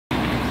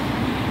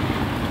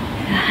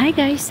Hi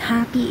guys,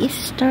 happy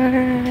Easter!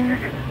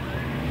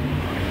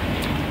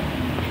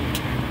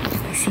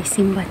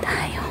 Magsisimba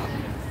tayo.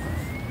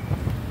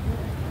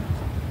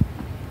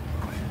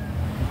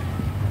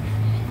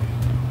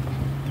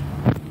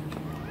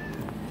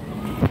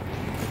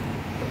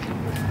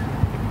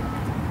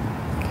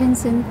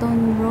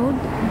 Kensington Road.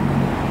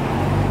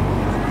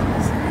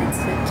 So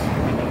that's it.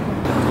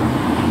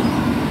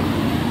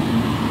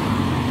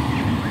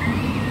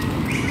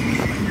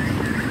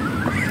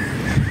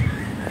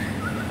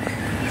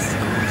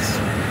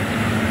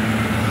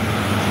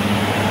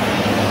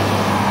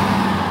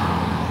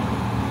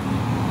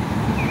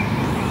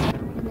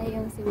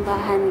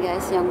 Simbahan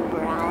guys, yung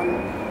brown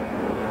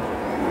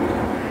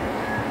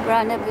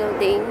na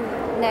building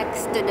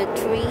next to the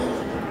tree.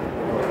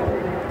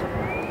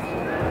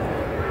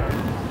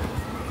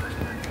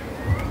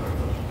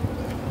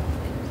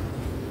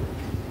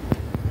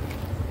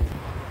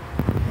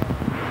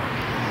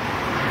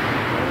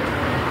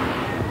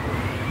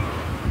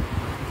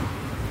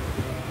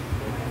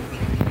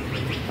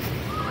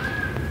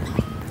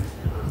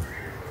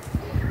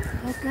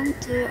 Welcome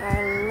to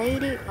Our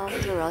Lady of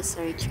the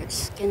Rosary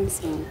Church,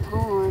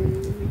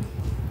 Kensington.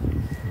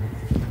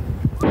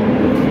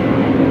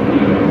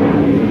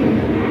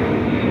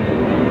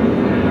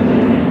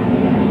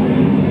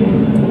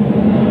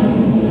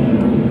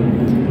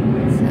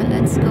 So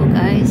let's go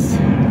guys.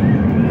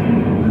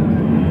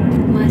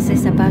 Mass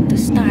is about to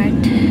start.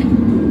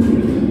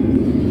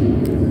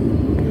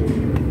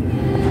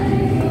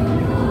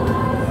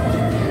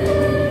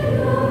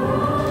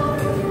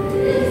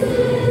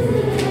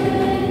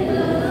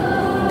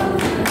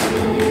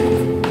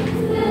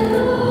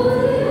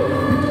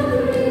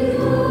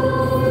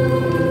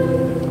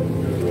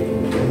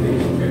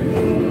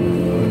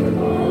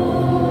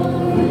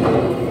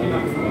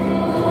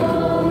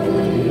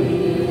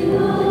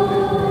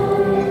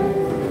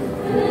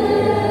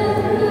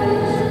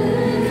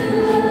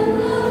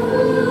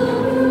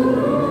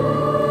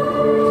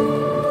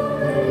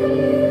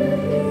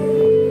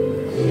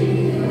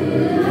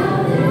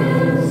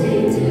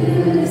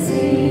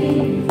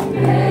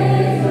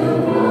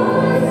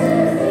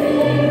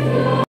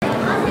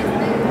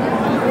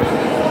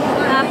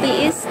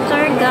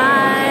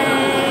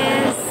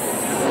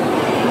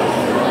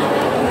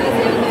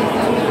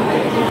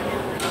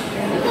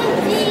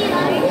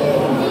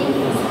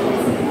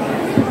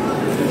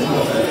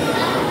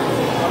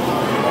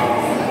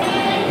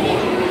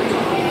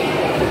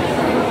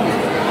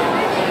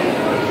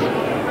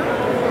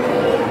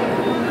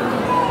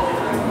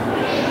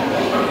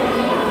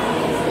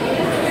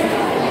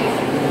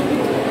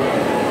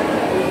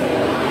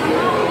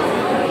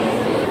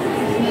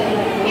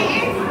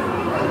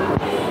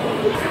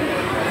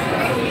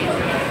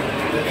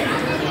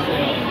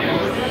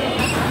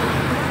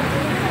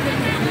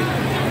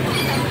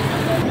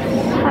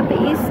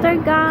 Easter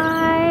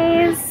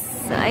guys,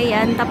 so,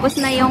 ayan, tapos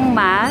na yung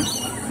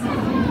mass.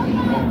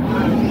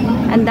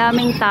 Ang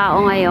daming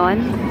tao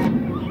ngayon.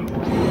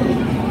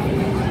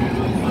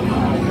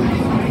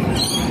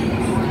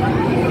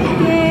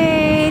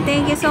 Yay!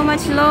 Thank you so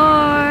much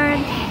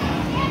Lord.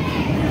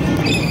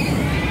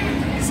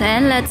 So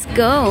let's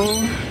go.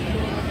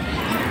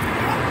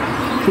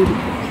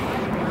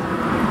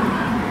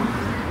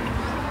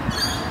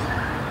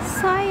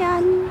 So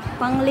ayan,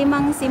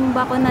 pang-limang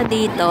simba ko na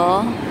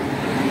dito.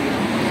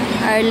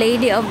 Our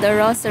Lady of the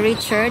Rosary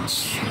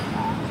Church,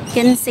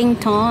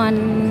 Kensington.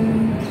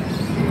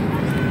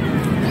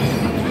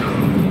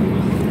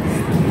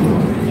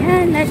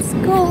 Yeah, let's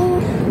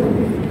go.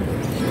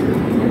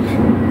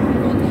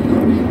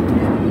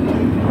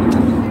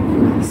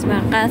 It's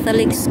mga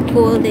Catholic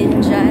school din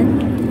dyan.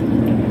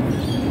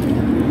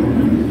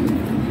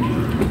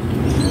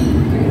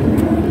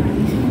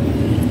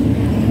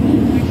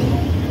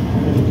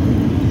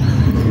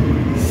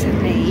 So,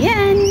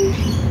 ayan.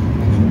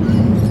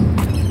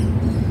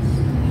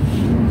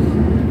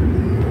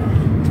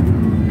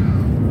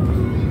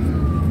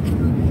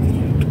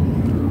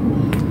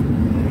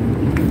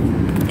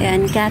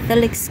 Ayan,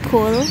 Catholic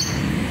school.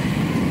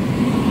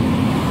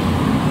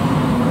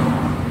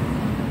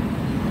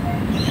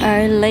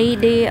 Our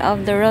Lady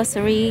of the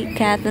Rosary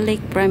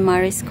Catholic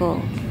Primary School,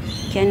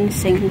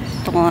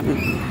 Kensington.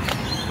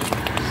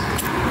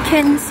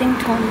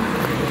 Kensington.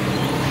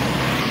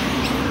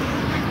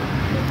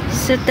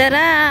 So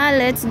tara,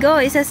 let's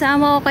go.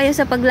 Isasama ko kayo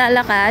sa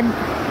paglalakad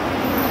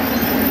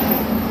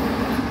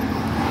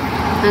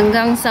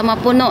hanggang sa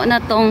mapuno na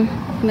tong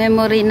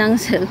memory ng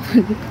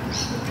cellphone.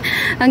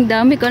 Ang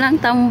dami ko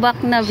ng tambak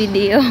na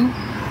video.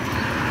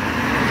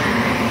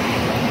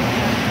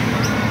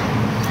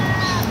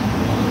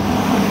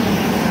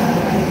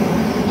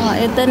 Oh,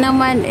 ito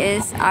naman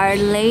is Our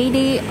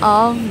Lady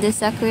of the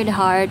Sacred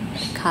Heart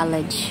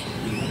College.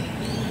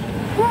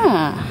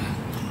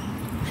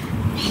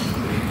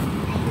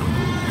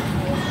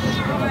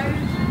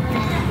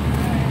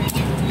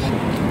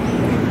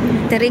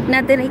 Tirik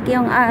na tirik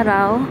yung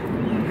araw,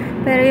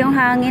 pero yung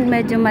hangin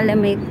medyo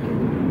malamig.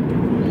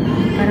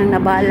 Parang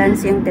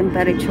na-balance yung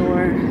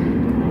temperature.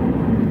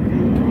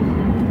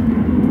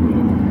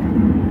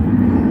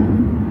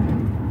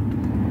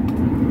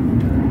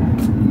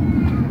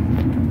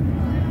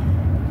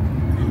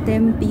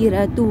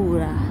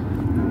 literatura.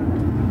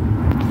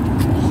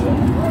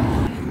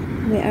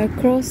 We are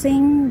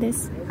crossing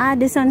this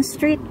Addison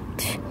Street.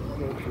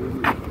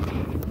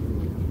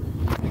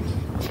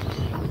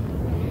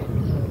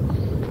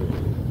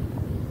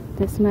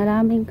 Tapos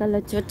maraming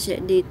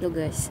kalatsotse dito,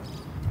 guys.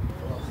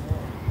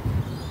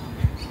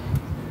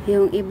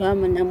 Yung iba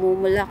man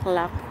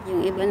namumulaklak,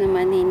 yung iba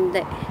naman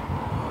hindi.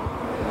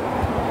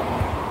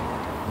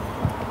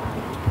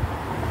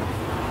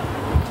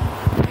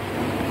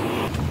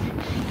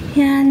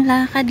 Yan,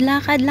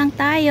 lakad-lakad lang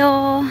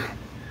tayo.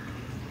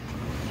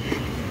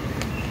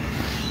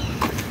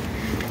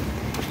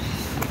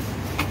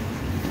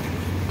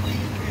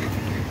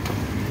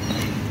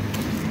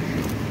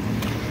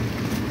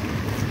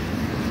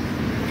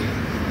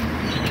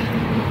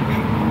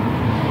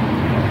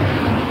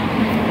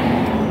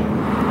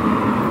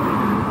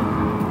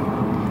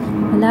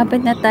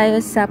 Malapit na tayo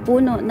sa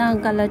puno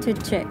ng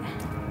kalatsutse.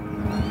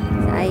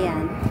 So,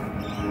 ayan.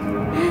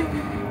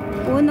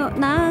 Puno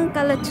ng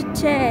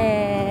kalatsutse.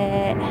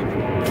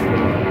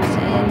 So,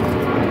 ayan.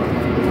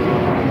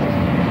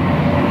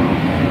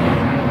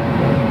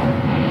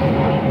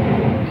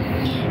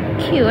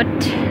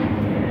 Cute.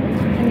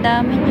 Ang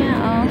dami niya,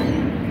 oh.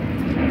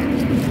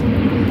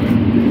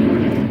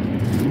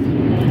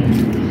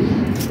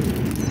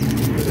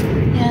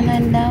 Yan,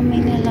 ang dami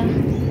nila.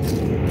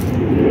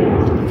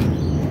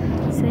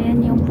 So,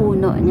 yan yung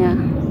puno niya.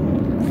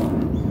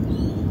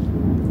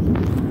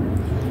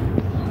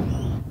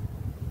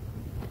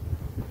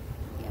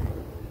 Yan.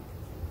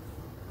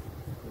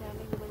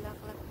 Daming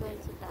bulaklak doon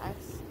sa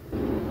taas.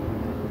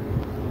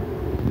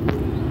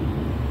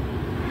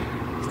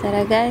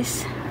 Tara,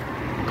 guys.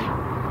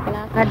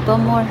 Lakad pa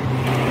more.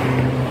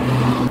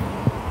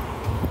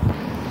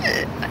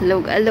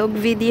 Alog-alog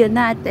video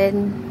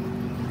natin.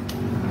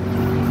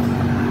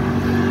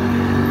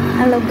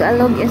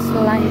 Alog-alog is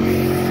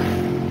life.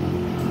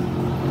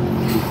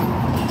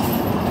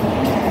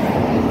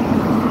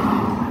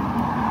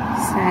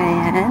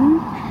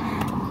 Ayan.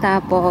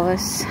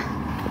 Tapos,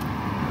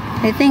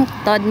 I think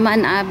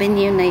Todman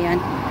Avenue na yan.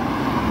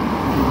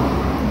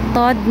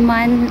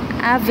 Todman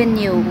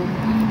Avenue.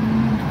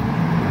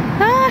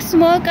 Ah,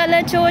 small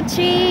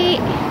kalachochi.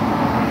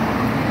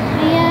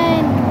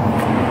 Ayan.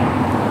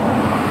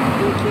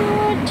 Ang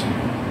cute.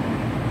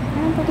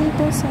 Ano pa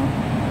dito sa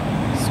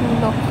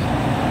sulok?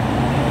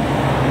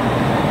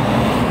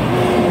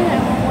 Ayan,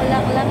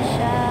 namumulaklak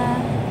siya.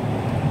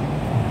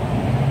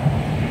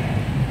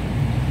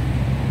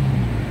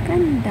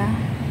 Ganda.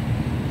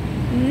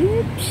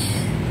 Oops.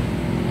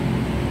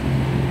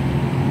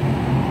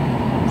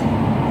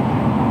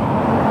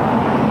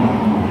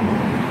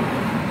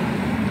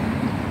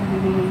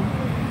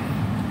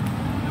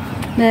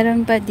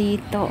 Meron pa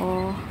dito,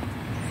 oh.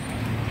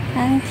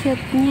 Ang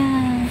cute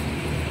niya.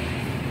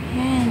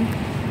 Yan.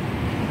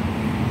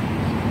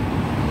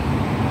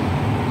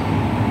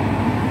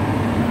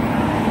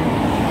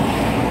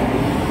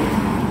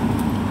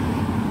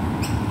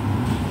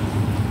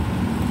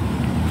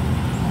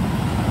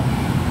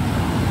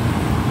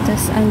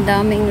 Tapos ang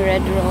daming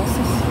red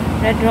roses.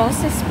 Red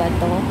roses ba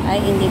to?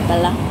 Ay, hindi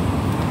pala.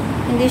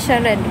 Hindi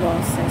siya red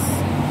roses.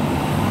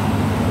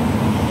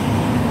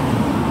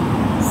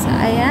 So,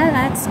 ayan,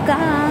 let's go.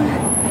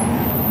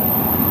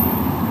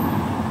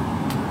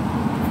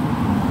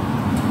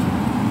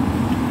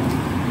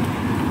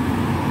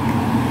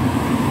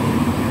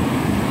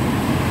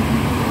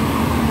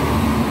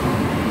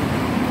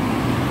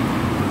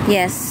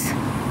 Yes.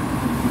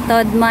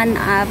 Todman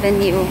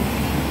Avenue.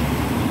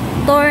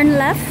 Turn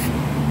left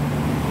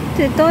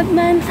to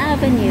Todman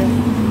Avenue.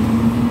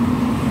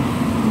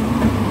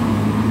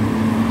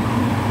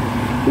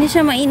 Hindi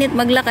siya mainit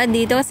maglakad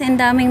dito kasi ang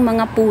daming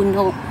mga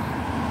puno.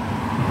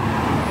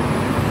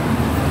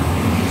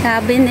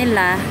 Sabi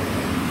nila,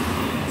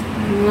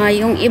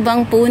 yung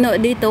ibang puno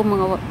dito,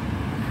 mga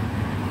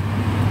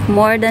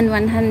more than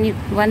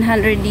 100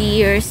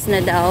 years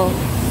na daw.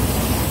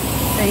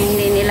 So,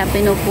 hindi nila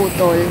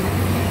pinuputol.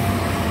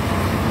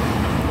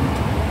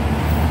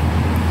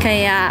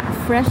 Kaya,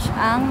 fresh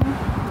ang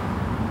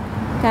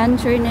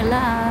cancer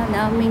nila.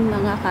 Daming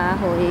mga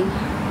kahoy.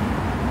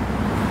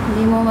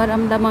 Hindi mo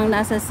maramdamang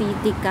nasa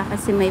city ka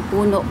kasi may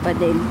puno pa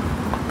din.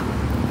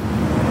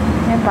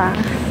 Diba?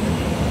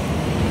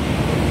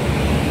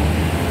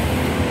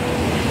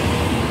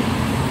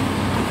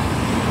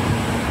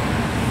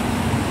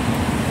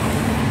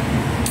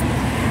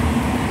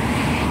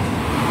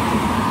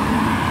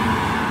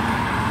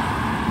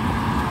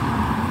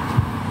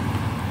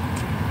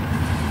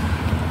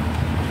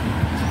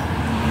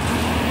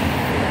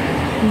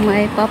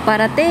 May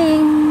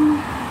paparating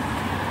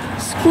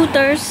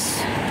scooters.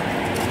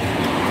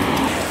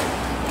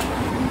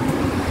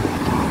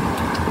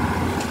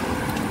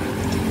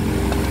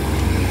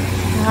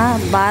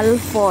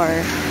 Balfour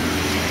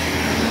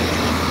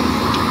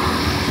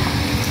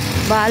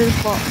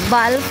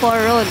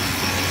Road.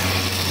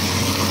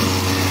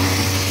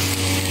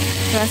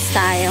 Cross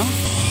tayo.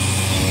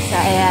 So,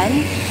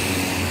 ayan.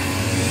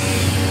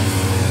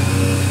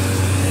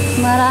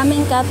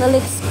 Maraming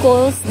Catholic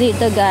schools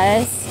dito,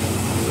 guys.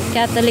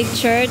 Catholic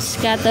Church,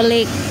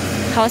 Catholic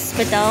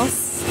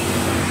hospitals.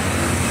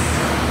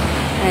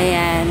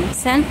 Ayan.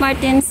 St.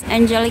 Martin's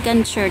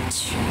Anglican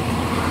Church.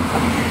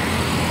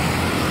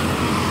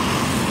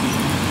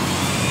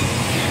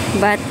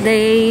 But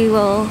they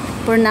will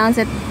pronounce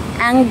it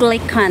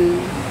Anglican.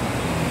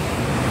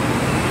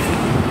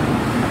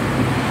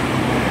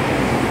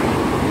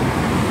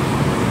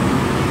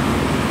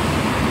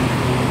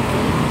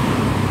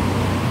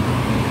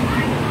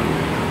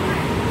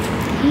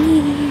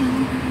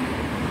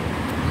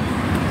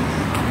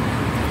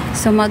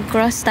 So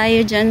mag-cross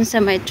tayo dyan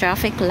sa may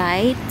traffic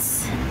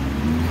lights.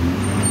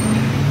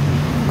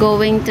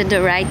 Going to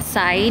the right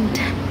side.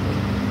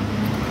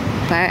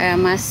 Para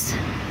mas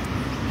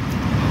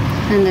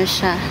ano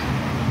siya.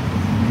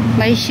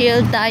 May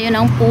shield tayo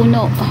ng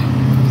puno.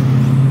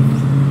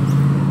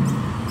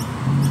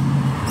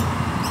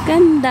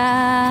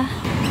 Ganda.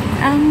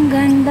 Ang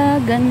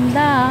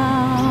ganda-ganda.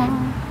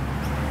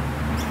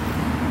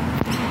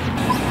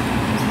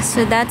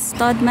 So that's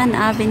Todman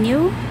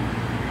Avenue.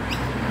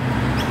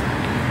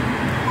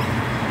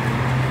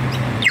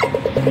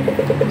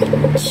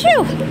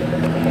 Shoo!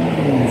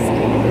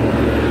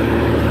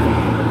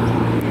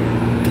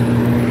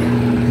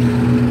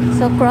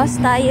 So cross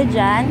tayo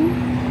dyan.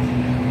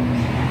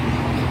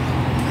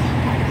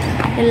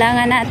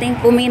 Kailangan nating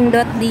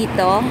pumindot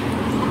dito.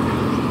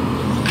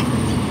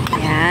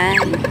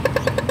 Yan.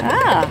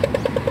 Ah!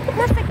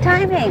 Perfect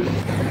timing.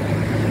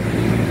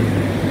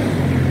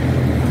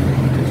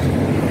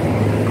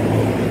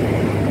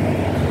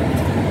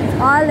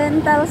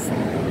 Lental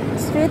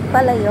Street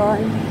pala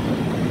yun.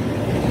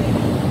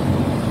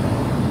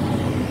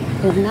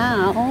 And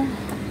now,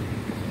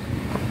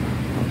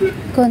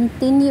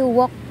 continue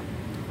walk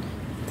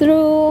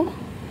through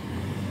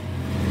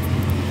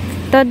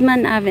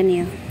Todman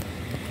Avenue.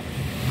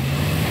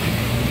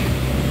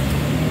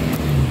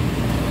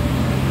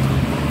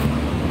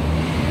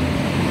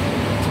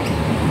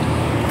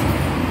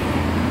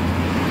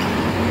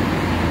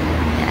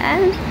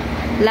 Yan.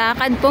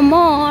 Lakad po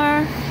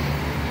more.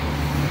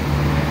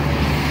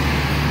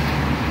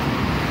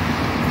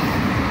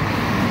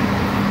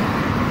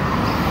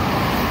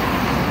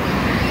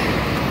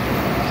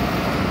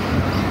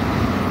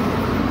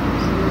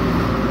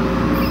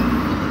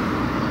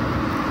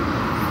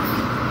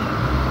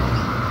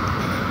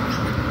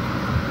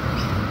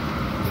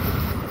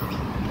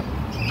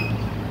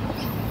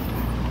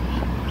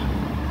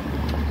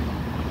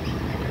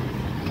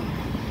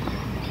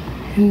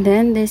 And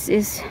then this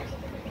is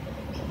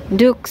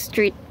Duke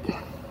Street.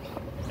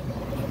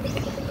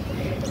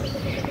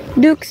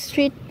 Duke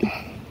Street.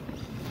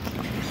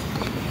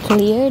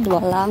 Cleared,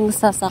 walang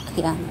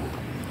sasakyan.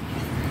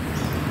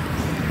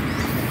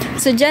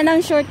 So dyan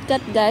ang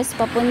shortcut guys,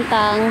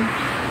 papuntang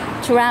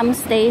tram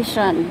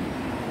station.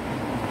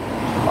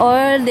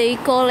 Or they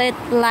call it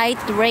light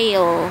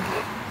rail.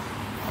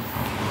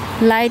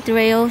 Light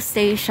rail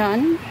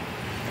station.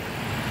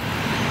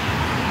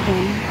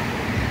 Okay.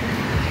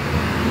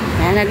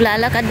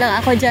 Naglalakad lang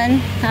ako dyan.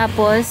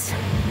 Tapos,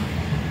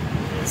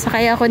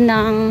 sakay ako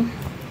ng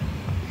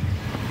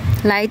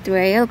light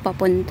rail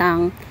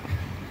papuntang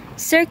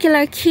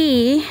Circular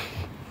Quay.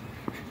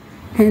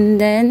 And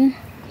then,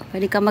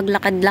 pwede ka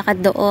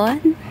maglakad-lakad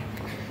doon.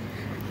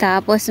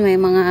 Tapos, may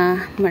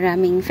mga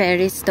maraming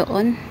ferries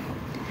doon.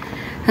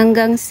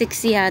 Hanggang 6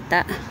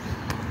 yata.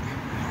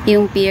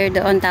 Yung pier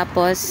doon.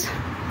 Tapos,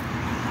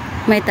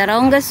 may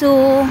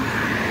Tarongasu,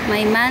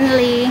 may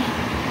Manly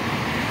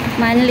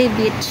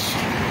Beach.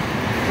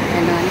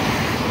 Ganon.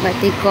 But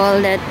they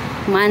call that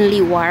Manly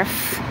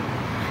Wharf.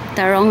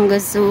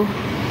 Tarongasu.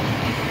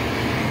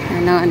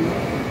 Ganon.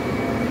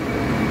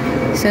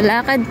 So,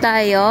 lakad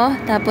tayo.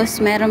 Tapos,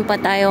 meron pa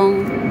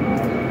tayong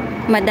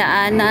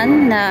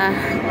madaanan na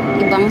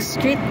ibang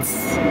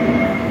streets.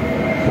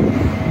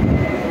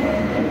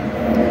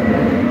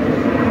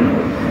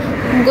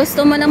 Kung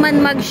gusto mo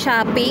naman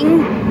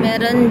mag-shopping,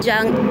 meron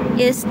dyang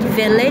East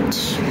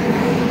Village.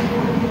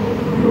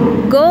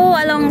 Go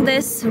along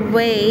this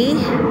way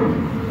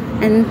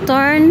and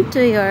turn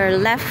to your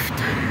left.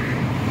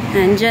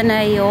 Andyan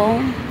na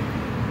yung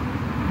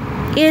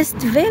East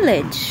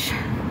Village.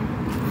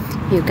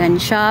 You can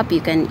shop,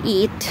 you can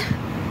eat.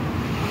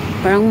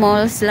 Parang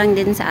malls lang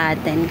din sa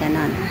atin,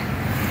 ganon.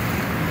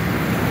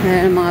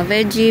 Mga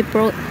veggie,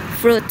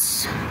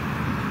 fruits.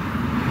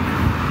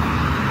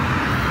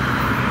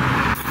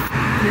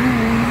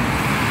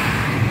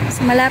 So,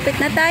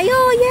 malapit na tayo,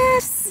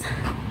 yes!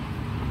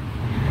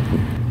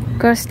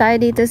 Cross tayo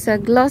dito sa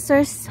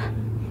Glosser's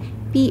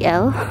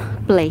PL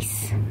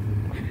Place.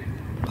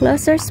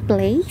 Glosser's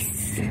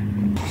Place.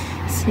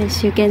 So,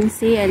 as you can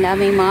see, ang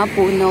daming mga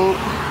puno.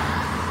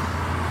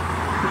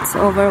 It's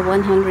over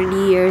 100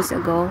 years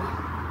ago.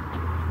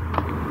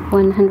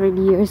 100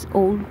 years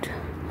old.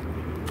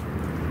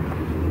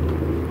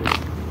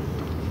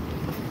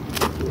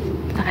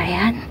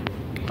 Ayan.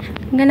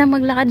 Ang ganda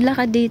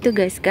maglakad-lakad dito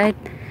guys. Kahit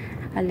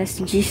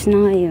alas 10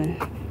 na ngayon.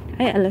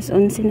 Ay, alas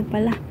 11 na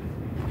pala.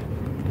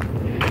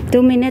 2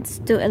 minutes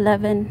to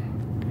 11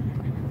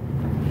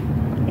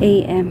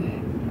 a.m.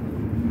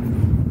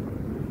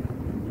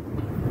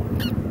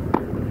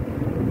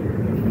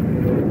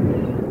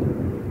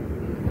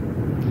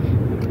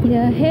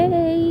 Yeah,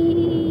 hey!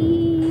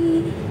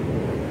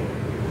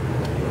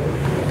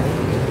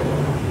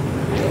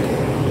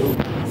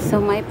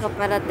 So may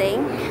paparating.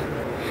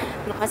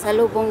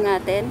 Nakasalubong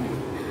natin.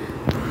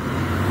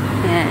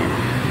 Ayan.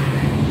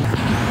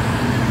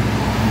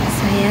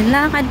 So yan,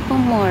 lakad po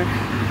more.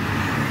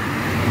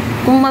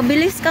 Kung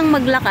mabilis kang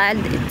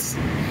maglakad,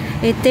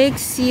 it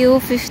takes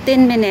you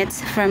 15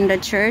 minutes from the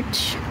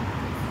church.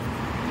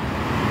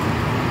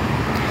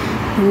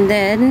 And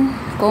then,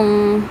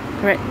 kung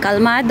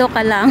kalmado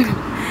ka lang,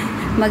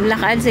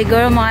 maglakad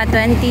siguro mga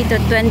 20 to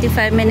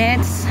 25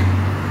 minutes.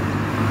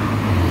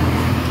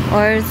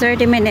 Or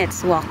 30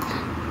 minutes walk.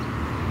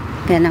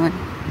 Kaya naman.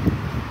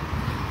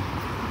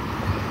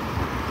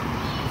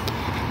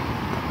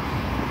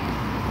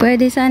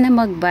 Pwede sana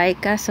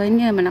mag-bike kaso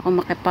hindi naman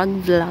ako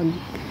makipag-vlog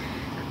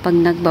pag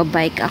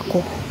nagbabike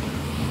ako.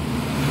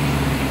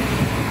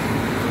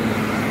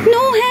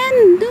 No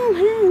hand! No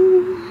hand!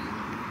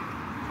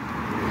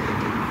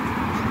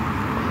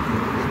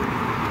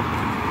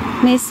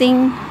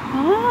 Missing.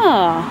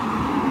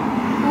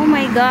 Oh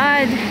my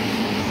God!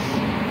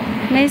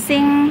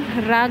 Missing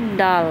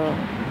ragdoll.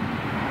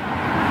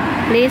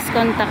 Please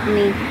contact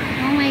me.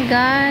 Oh my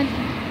God.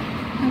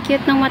 Ang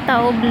cute ng mata,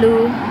 oh,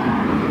 blue.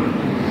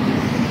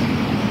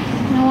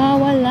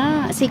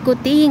 Nawawala. Si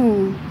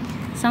Kuting.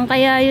 Saan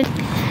kaya yun?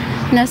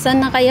 Nasaan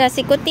na kaya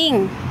si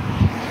Kuting?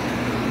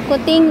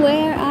 Kuting,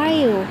 where are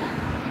you?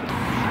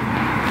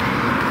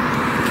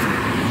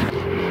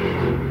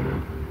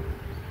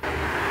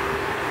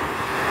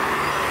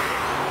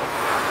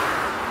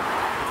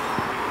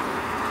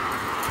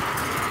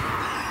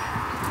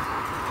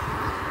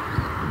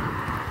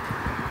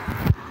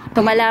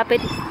 Malapit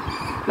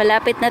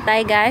na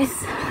tayo, guys.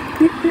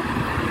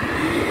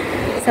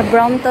 Sa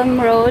Brompton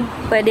Road,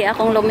 pwede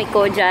akong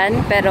lumiko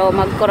dyan, pero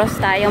mag-cross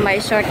tayo, may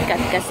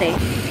shortcut kasi.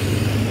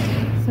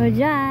 So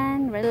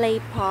dyan, Relay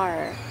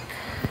Park.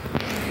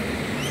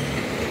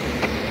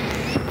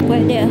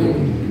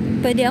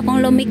 Pwede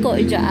akong lumiko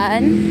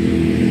dyan.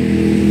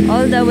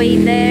 All the way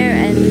there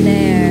and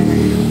there.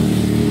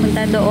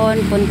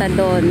 Punta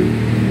doon.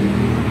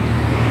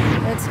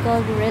 Let's go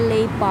to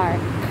Relay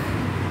Park.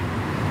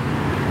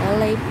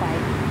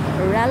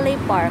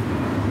 Raleigh Park.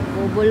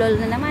 Bubulol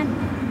na naman.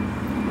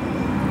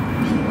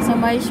 So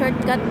may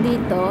shortcut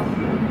dito.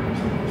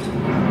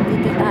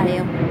 Dito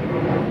tayo.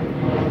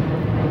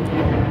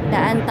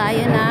 Daan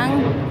tayo ng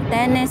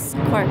tennis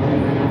court.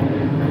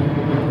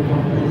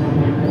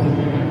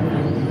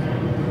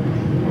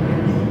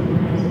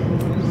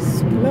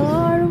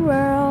 Explore the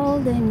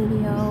world in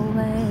your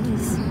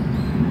ways.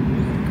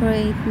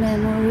 Great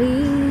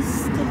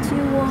memories that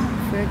you won't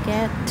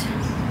forget.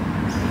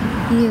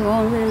 You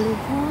only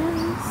live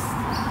once,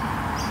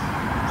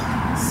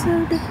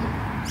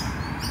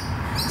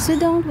 so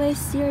don't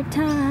waste your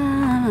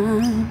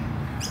time.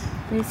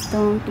 Please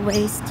don't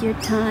waste your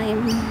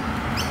time.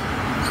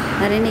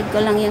 Narinig ko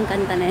lang yung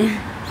kanta na yan.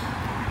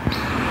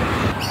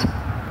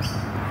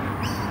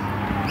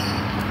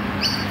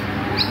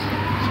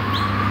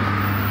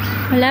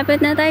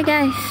 Malapit na tayo,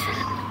 guys.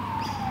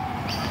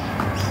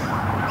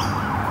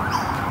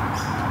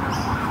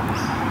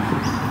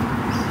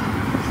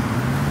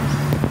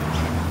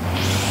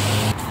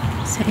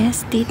 So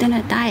yes, dito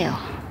na tayo.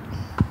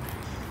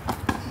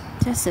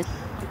 Just a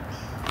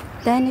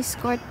tennis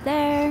court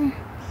there.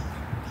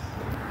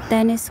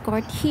 Tennis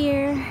court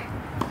here.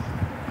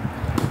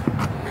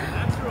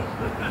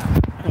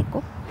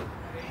 Reko.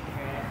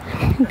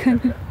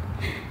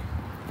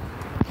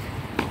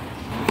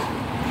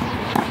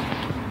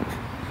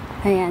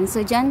 Ayan,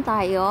 so dyan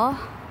tayo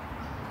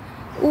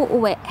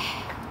uuwi.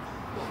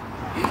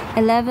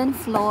 11th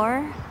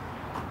floor.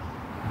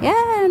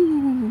 Yan.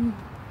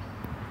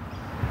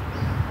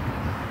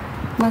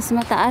 Mas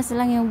mataas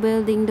lang yung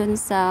building dun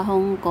sa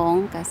Hong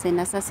Kong kasi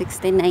nasa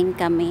 69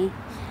 kami.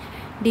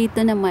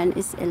 Dito naman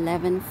is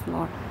 11th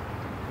floor.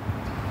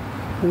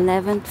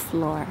 11th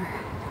floor.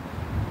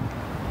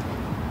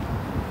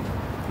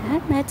 At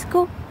let's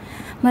go.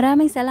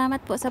 Maraming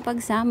salamat po sa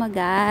pagsama,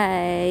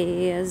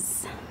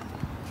 guys.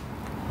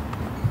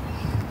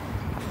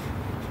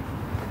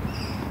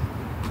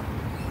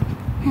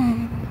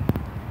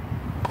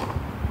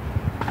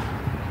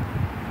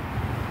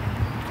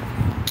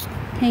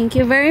 Thank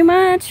you very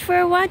much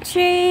for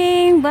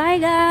watching.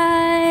 Bye,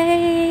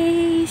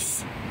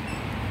 guys.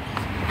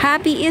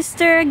 Happy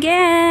Easter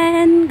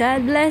again.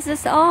 God bless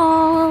us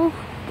all.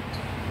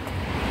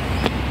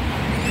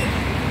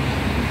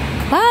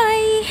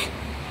 Bye.